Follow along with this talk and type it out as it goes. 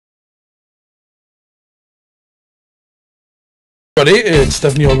Everybody, it's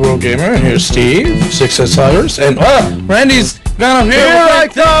Stefan, the Old World Gamer, and here's Steve, 6 Cyrus, and Randy's gone up here. Here I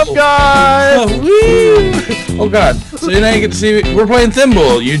come, guys! Oh god! So now you get to see we're playing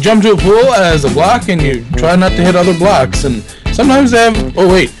Thimble. You jump to a pool as a block, and you try not to hit other blocks. And sometimes they have. Oh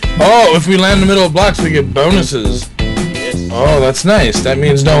wait! Oh, if we land in the middle of blocks, we get bonuses. Yes. Oh, that's nice. That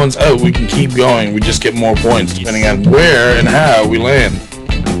means no one's out. We can keep going. We just get more points depending on where and how we land.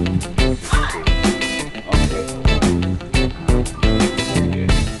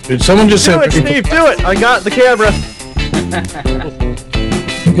 Did someone just say? Do it, Steve! Do it! I got the camera.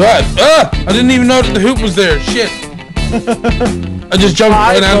 God! I didn't even know that the hoop was there. Shit! I just jumped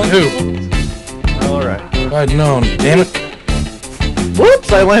right down the hoop. All right. If I'd known. Damn it!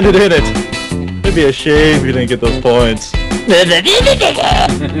 Whoops! I landed in it. It'd be a shame if you didn't get those points.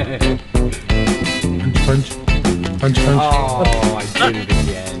 Punch! Oh, I did it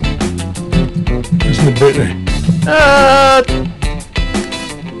again. Listen to Brittany.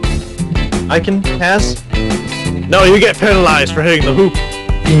 I can pass. No, you get penalized for hitting the hoop.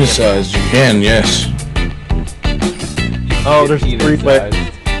 Penis-sized, you can, yes. Oh, there's 3 players.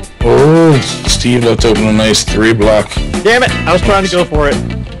 Oh, Steve left open a nice 3-block. Damn it! I was trying to go for it.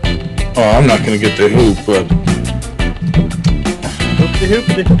 Oh, I'm not gonna get the hoop, but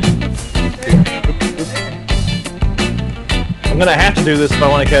I'm gonna have to do this if I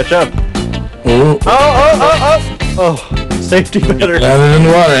want to catch up. oh, Oh, safety better. landed in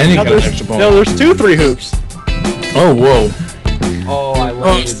the water, and you Now got an extra point. no, there's 2 3 hoops. Oh, whoa! Oh, I Oh,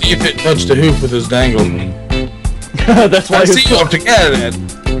 landed. Steve touched the hoop with his dangle. That's why. I see you up to get out of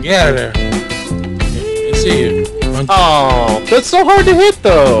that. Get out of there. I see you. Oh, that's so hard to hit,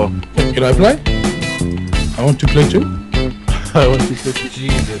 though. Can I play? I want to play too. I want to hit.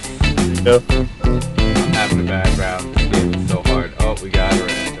 Jesus. Go. I'm having a bad round. This game is so hard. Oh, we got a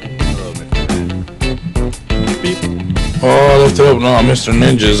random. Hello, Mr. Random. Oh, I left it open. Oh, Mr.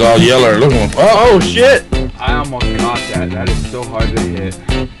 Ninja's all yeller. Look at him. Oh shit! I almost got that. That is so hard to hit.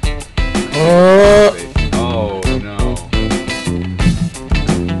 Oh. Oh, no.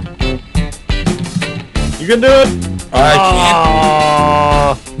 You can do it. I can't.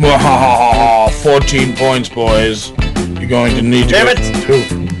 Oh, 14 points, boys. You're going to need to Damn get it.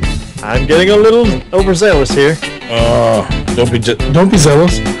 2. I'm getting a little overzealous here. Don't be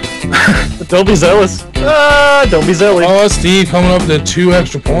zealous. Don't be zealous. Don't be zealous. Oh, Steve coming up to 2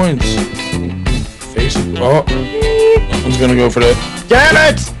 extra points. Face it. Oh, that one's gonna go for that. Damn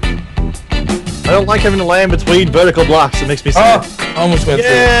it! I don't like having to land between vertical blocks. It makes me sad. Oh, almost went through.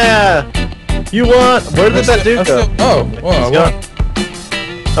 Yeah! You won! Where did that dude go? Oh, well, He's gone.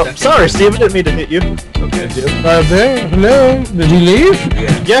 Oh, sorry, Steve. I didn't mean to hit you. Okay. Right there. Hello. Did he leave?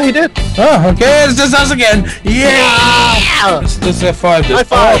 Yeah, he did. Oh, okay. It's just us again. Yeah! It's just F5. High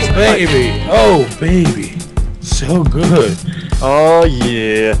five. Oh, baby. Oh, baby. So good. Oh,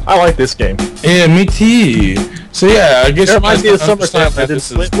 yeah. I like this game. Yeah, me too. So, yeah, I guess It reminds me of understand summertime. that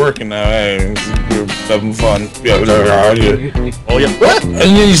this is working now. Hey, we're having fun. Yeah, whatever. Oh, yeah. And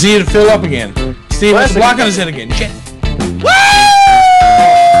then you see it fill up again. Steve was Classic. blocking his head again. Shit.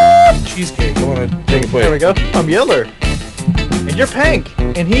 Cheesecake. I want to take a bite. There we go. I'm Yeller. And you're pink.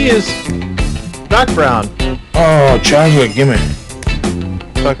 And he is dark brown. Oh, chocolate. Gimme.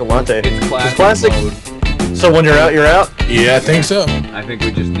 Chocolate latte. It's classic, classic. mode. So when you're out, you're out? Yeah, I think so. I think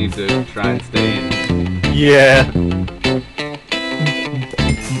we just need to try and stay in. Yeah.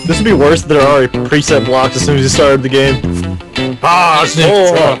 This would be worse if there are preset blocks as soon as you started the game. Ah, Sniff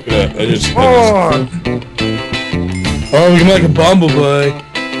score! chocolate. I just. Oh, Oh, we can make a bumblebee.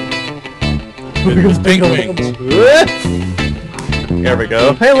 With pink wings. There we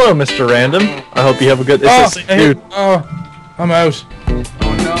go. Hello, Mr. Random. I hope you have a good. It's a dude. Oh, I'm out.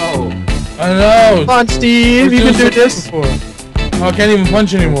 Oh no. I know. Come on, Steve. You can do this. Oh, I can't even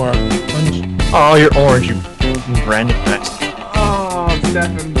punch anymore. Punch. Oh, you're orange, you random bastard. Oh,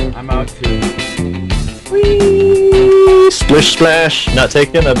 Stefan, I'm out too. Whee! Splish splash. Not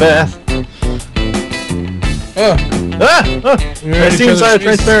taking a bath. Oh, I see inside a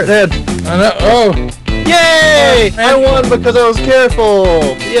transparent head. I know. Oh, Yay! I won because I was careful.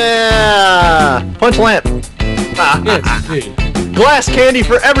 Yeah. Punch lamp. yes, indeed. Glass candy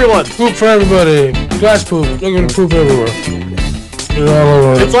for everyone. Poop for everybody. Glass poop. Look at the poop everywhere. It's all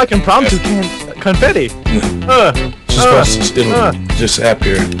over. It's like impromptu confetti. Just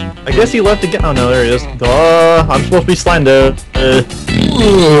appear. I guess he left again. Oh no, there he is. I'm supposed to be slender.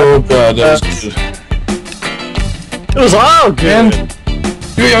 Oh god, that was good. It was all good.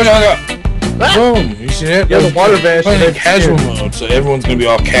 Boom! You see that? Yeah, the water vanish. Playing in casual mode, so everyone's gonna be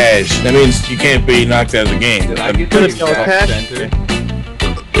all cash. That means you can't be knocked out of the game. Did I get Good the as yellow exact cash. center?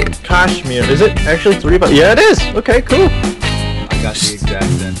 Cashmere. Is it actually 3 bucks? Yeah, it is. Okay, cool. got the exact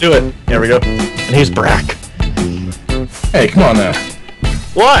sense. Do it. There we go. And he's Brack. Hey, come on now.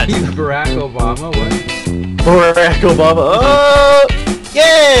 What? He's Barack Obama. What? Barack Obama. Oh!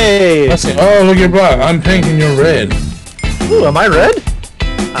 Yay! Let's see. Oh, look at your block. I'm pink and you're red. Ooh, am I red?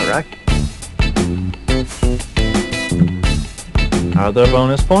 Alright. Are there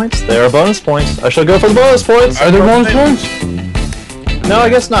bonus points? There are bonus points. I shall go for the bonus points. Are there bonus points? No, I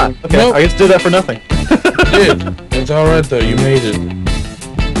guess not. Okay, Nope. I get to do that for nothing. Dude, it's alright though. You made it.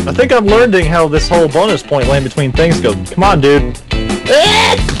 I think I'm learning how this whole bonus point lane between things goes. Come on, dude.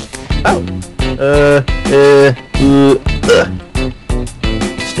 Oh.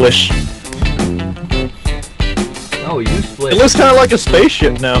 Splish. Oh, you split. It looks kind of like a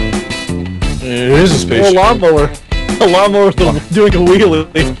spaceship now. It is a A spaceship. lawnmower. A lawnmower doing a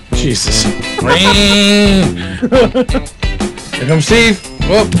wheelie. Jesus. Here comes Steve.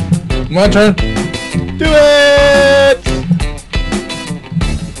 Well, my turn. Do it!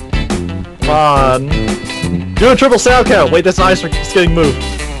 Come on. Do a triple sound count. Wait, that's an ice skating move.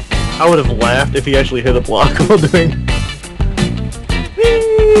 I would have laughed if he actually hit a block while doing.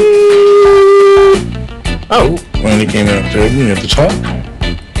 Oh. When he came out there at the top.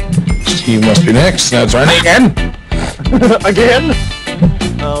 Steve must be next. Now it's Ronnie again. Again?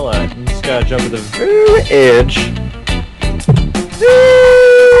 Alright, just gotta jump at the very edge.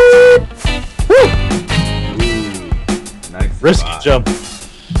 Woo! Nice. Risky spot. jump.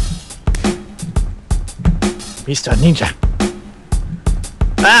 Mr. Ninja.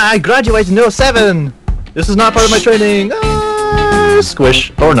 Ah, I graduated in 07! This is not part of my training!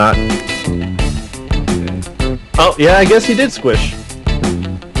 Squish. Or not. Oh, yeah, I guess he did squish.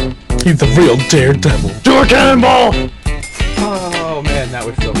 He's the real daredevil. Do a cannonball! Oh man, that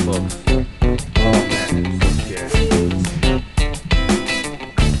was so close. Oh man, I'm so scared.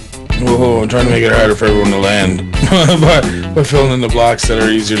 Whoa, I'm trying to make it harder for everyone to land. by filling in the blocks that are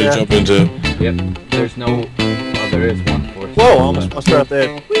easier to jump into. Yep. There's no. Oh, there is one force. Whoa, almost must out there.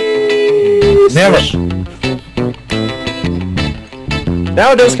 Never. Squish.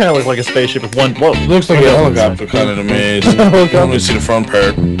 Now it does kind of look like a spaceship with one. Whoa. Looks like a helicopter kind of to me. I can only see the front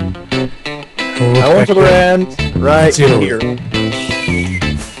part. I went to the end, right Zero. here.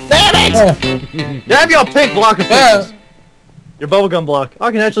 Damn it! Damn your pink block of things! Your bubblegum block. I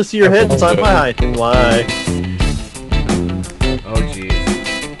can actually see your head inside my eye. Why? Oh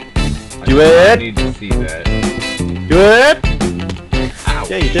jeez. Do I it. need to see that. Do it! Ow.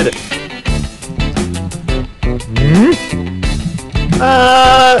 Yeah, you did it. Hmm?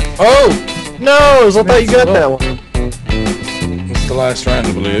 Oh! No! I thought you got that one. It's the last round,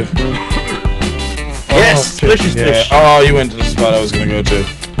 I believe. Yes! Oh, Splish, yeah. splish. Oh, you went to the spot I was gonna go to.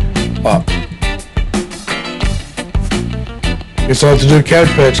 Oh. Guess I'll have to do a Couch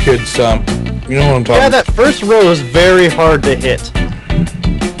Patch Kid stomp. You know what I'm talking Yeah, about. that first row is very hard to hit.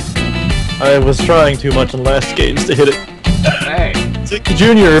 I was trying too much in last games to hit it. Hey.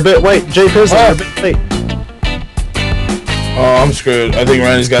 Junior, a bit wait. Jay Pizzle, Oh. a bit late. Oh, I'm screwed. I think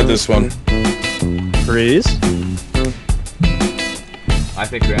Randy's got this one. Freeze. I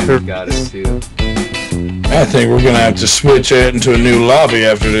think Randy's got it too. I think we're gonna have to switch it into a new lobby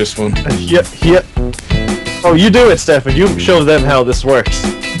after this one. Yep, yep. Oh, you do it, Stefan. You show them how this works.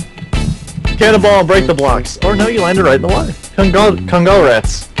 Cannonball and break the blocks. Or no, you landed right in the water.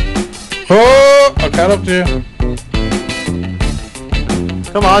 Congrats. Oh, I caught up to you.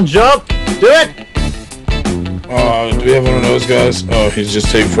 Come on, jump. Do it. Oh, do we have one of those guys? Oh, he's just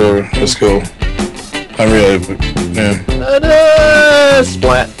take forever. Let's go. I really, but, yeah.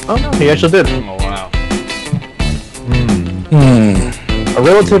 Splat. Oh no, he actually did. Oh wow. A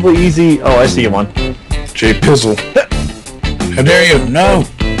relatively easy. Oh, I see one. Jay Pizzle. How dare you? No!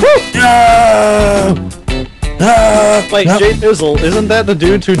 Woo! No! No! Wait, no. Jay Pizzle, isn't that the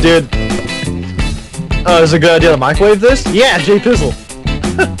dude who did... is it a good idea to microwave this? Yeah, Jay Pizzle!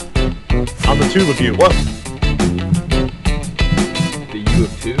 On the tube of you. What? The U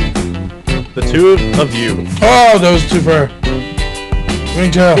of two. The two of you. Oh, that was too far.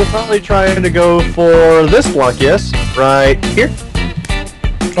 Ring tail. We're probably trying to go for this block, yes? Right here?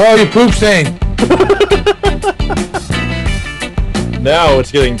 Oh, you poop stain. Now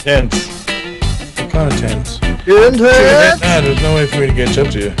it's getting tense. What kind of tense? Intense! There's no way for me to catch up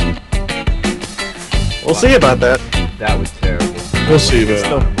to you. We'll see about that. That was terrible. We'll see about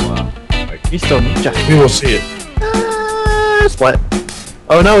Still, he's still ninja. it. We will see it. Splat.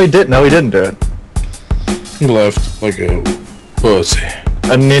 Oh no, he didn't. No, he didn't do it. He left like a pussy.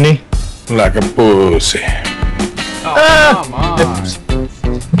 A ninny. Like a pussy. Oh, Ah! come on.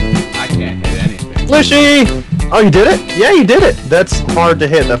 I can't hit anything. Flishy! Oh, you did it? Yeah, you did it. That's hard to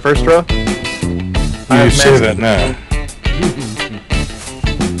hit, that first row. You say that now.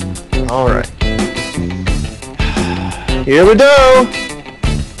 Alright. Here we go!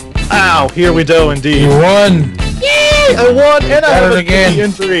 Ow, here we go indeed. You won! Yay! I won and I Got have it a again.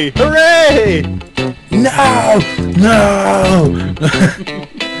 injury! Hooray! No! No!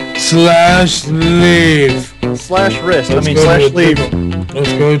 Slash leave. Slash wrist. Let's I mean go slash to leave.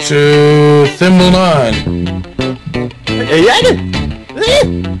 Let's go to Thimble 9.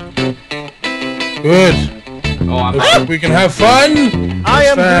 Good. Oh, I'm Looks like we can have fun. I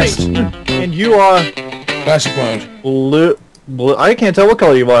am fast. green, and you are Classic mode. blue. I can't tell what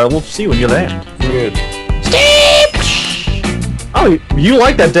color you are. We'll see when you land. Good. Oh, you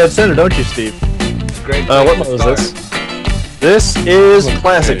like that dead center, don't you, Steve? great. What mode is this? This is Look,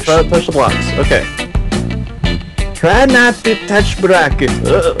 classic. fish. Try to push the blocks. Okay. Try not to touch bracket.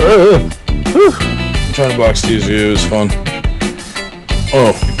 I'm trying to block Steve's view. It's fun.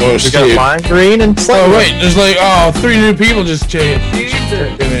 Oh, We got Steve. lime green and Oh slime. wait, there's like 3 new people just changed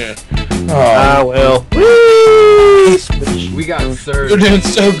in there. Oh, Ah, well. Whee! We got you're served. doing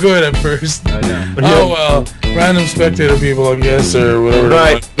so good at first. I know. Oh well, random spectator people, I guess, or whatever.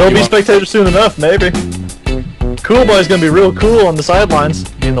 Right. They'll you be want. spectators soon enough, maybe. Cool Boy's gonna be real cool on the sidelines,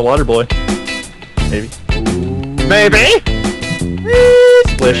 being the water boy. Maybe. Maybe! Whee!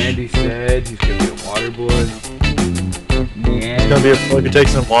 Splish. Randy said he's gonna be a water boy. It's gonna be a boy who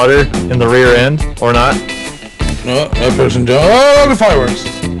takes some water in the rear end, or not. No, that person jumped. Oh, the fireworks.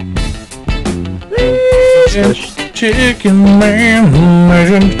 Splish. Chicken Man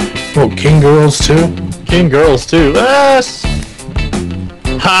Legend. Oh, King Girls too. King girls too. Yes!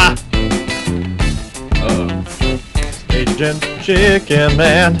 Ha! Asian chicken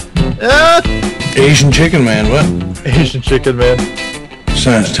man. Ah! Asian Chicken Man, what? Asian chicken man.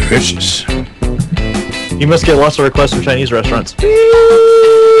 Sounds delicious. He must get lots of requests from Chinese restaurants.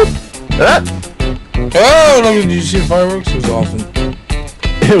 Ah! Oh, look, did you see the fireworks? It was awesome.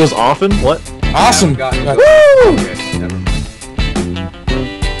 It was often. What? Awesome. Got God. Woo! Okay, never mind.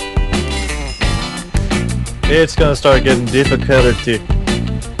 It's gonna start getting difficulty.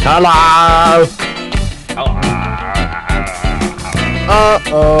 Hello.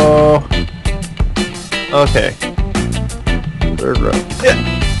 Uh-oh. Okay. Third row. Yeah.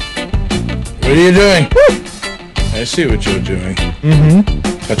 What are you doing? I see what you're doing. Mm-hmm.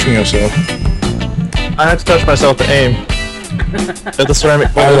 Touching yourself. I had to touch myself to aim. At the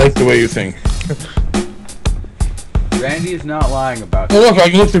ceramic bowl. I like the way you think. Randy is not lying about Oh, look, I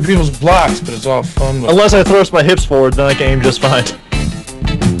can look through people's blocks, but it's all fun. Unless I thrust my hips forward, then I can aim just fine.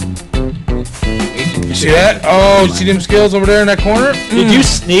 You see that? Oh, you see them skills over there in that corner? Did you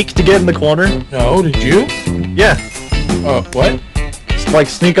sneak to get in the corner? No, did you? Yeah. Oh, what? Like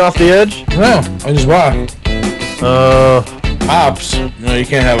sneak off the edge? No, I just walked. Ops. No, you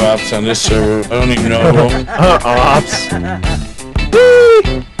can't have ops on this server. I don't even know. Ops. Woo!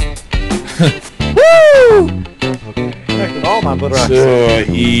 Woo! Connected all my butt rocks. So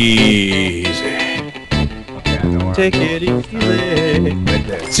easy. Okay, I know where Take I'm it going. easy. Right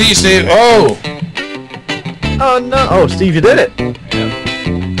there. See, Steve. Oh! Oh no! Oh, Steve, you did it! Yeah.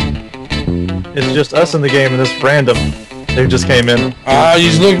 It's just us in the game and this random. They just came in. You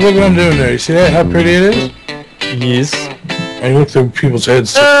just look what I'm doing there. You see that? How pretty it is? Yes. I look through people's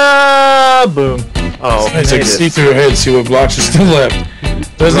heads. Ah, boom. Oh, It's like made see it. through your head, see what blocks are still left.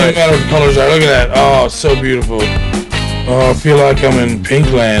 Doesn't Right. even matter what the colors are. Look at that. Oh, it's so beautiful. Oh, I feel like I'm in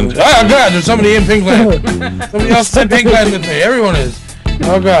Pinkland. Oh God, there's somebody in Pinkland. Somebody else is in Pinkland with me. Everyone is.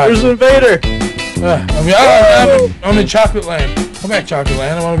 Oh God. There's an invader! I'm in Chocolate Land. Come back, Chocolate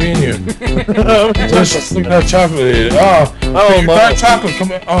Land. I want to be in here. Just look at how chocolate it is. Oh, you my. got chocolate. Come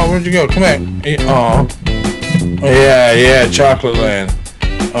back. Oh, where'd you go? Come back. Oh, yeah, Chocolate Land.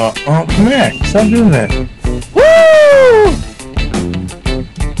 Oh, come back. Stop doing that. Woo!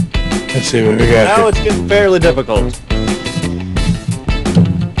 Let's see what we got. Now here. it's getting fairly difficult.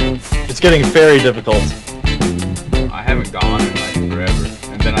 It's getting very difficult. I haven't gone in like forever.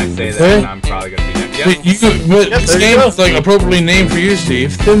 And then I say that Hey. and I'm probably gonna be next. Yep. But this there you game go. is like appropriately named for you,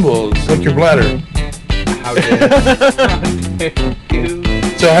 Steve. Thimble. It's like your bladder. How dare you?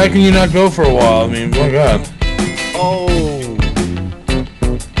 So how can you not go for a while? I mean, my God. Oh.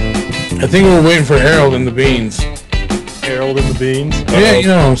 I think we're waiting for Harold and the Beans. Harold and the Beans. Yeah, you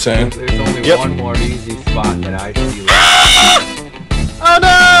know what I'm saying. There's only Yep. one more easy spot that I see. Oh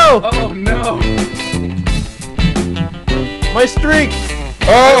no! Oh no! My streak!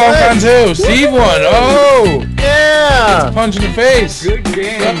 Oh, I'm on too. Steve won. Oh, Yeah! punch in the face. Good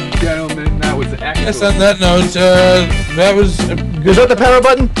game, gentlemen. That was excellent. Yes, on that note, that was Is that the power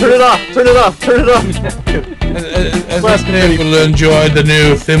button? Turn it off! Turn it off! Turn it off! as last people enjoyed the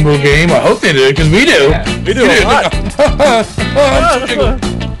new Thimble game. I hope they do, because we do. Yeah. We do a lot.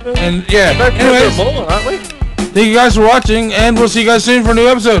 And yeah, Back to the anyways, bowl, aren't we? thank you guys for watching, and we'll see you guys soon for a new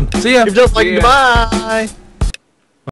episode. See ya. You're just like See ya. goodbye.